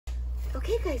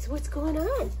Okay, guys, what's going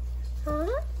on? Huh?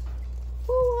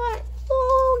 What?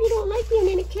 Oh, you don't like being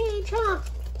in a cage, huh?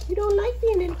 You don't like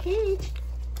being in a cage?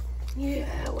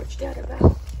 Yeah, what's that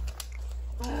about?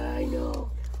 I know.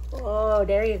 Oh,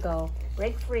 there you go.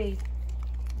 Break free.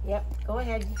 Yep, go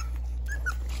ahead.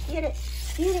 Get it.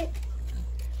 Get it.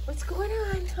 What's going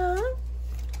on, huh?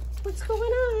 What's going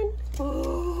on?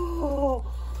 Oh,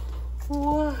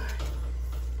 what?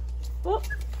 Oh,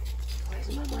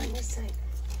 where's Mama on this side?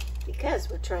 Because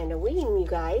we're trying to wean you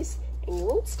guys, and you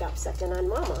won't stop sucking on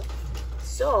Mama.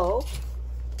 So,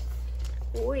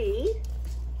 we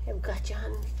have got you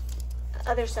on the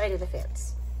other side of the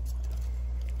fence.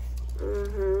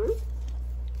 Mm-hmm.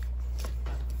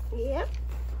 Yep.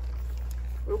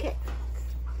 Okay.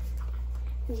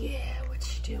 Yeah, what's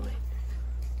she doing?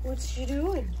 What's she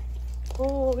doing?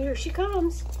 Oh, here she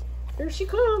comes. Here she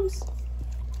comes.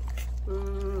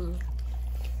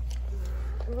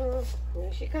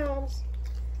 Here she comes.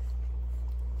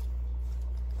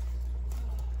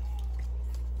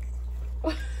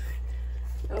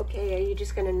 Okay, are you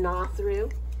just gonna gnaw through?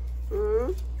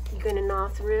 You gonna gnaw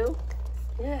through?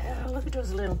 Yeah, look at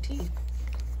those little teeth.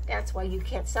 That's why you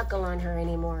can't suckle on her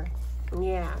anymore.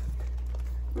 Yeah.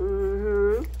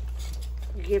 You're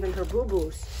giving her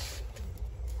boo-boos.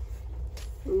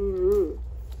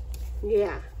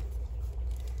 Yeah.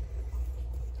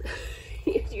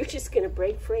 You're just gonna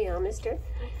break free, huh, mister?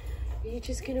 Are you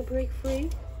just gonna break free?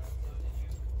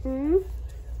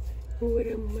 What,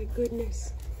 oh my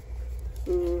goodness.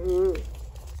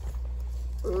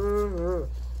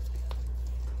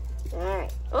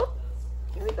 Alright. Oh,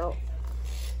 here we go.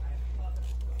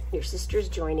 Your sister's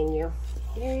joining you.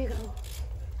 There you go.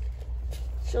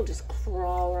 She'll just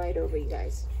crawl right over you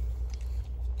guys.